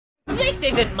This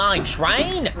isn't my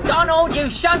train! Donald,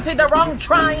 you shunted the wrong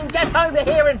train! Get over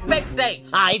here and fix it!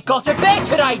 I've got a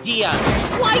better idea!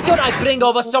 Why don't I bring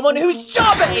over someone whose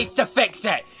job it is to fix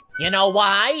it? You know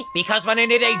why? Because when I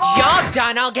need a job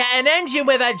done, I'll get an engine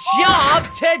with a job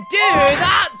to do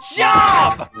that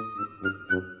job!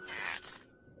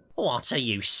 What are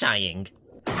you saying?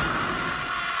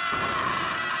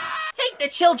 Take the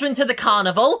children to the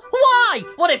carnival? Why?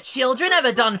 What have children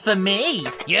ever done for me?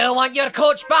 You want your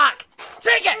coach back?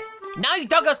 Take it! Now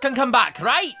Douglas can come back,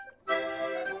 right?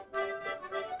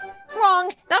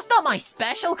 Wrong. That's not my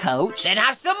special coach. Then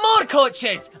have some more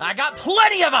coaches. I got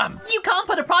plenty of them. You can't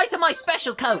put a price on my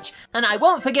special coach. And I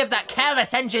won't forgive that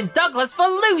careless engine Douglas for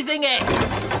losing it.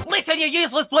 Listen, you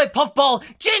useless blue puffball.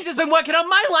 James has been working on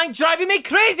my line, driving me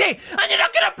crazy. And you're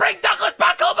not going to bring Douglas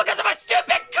back home because of a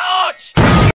stupid coach.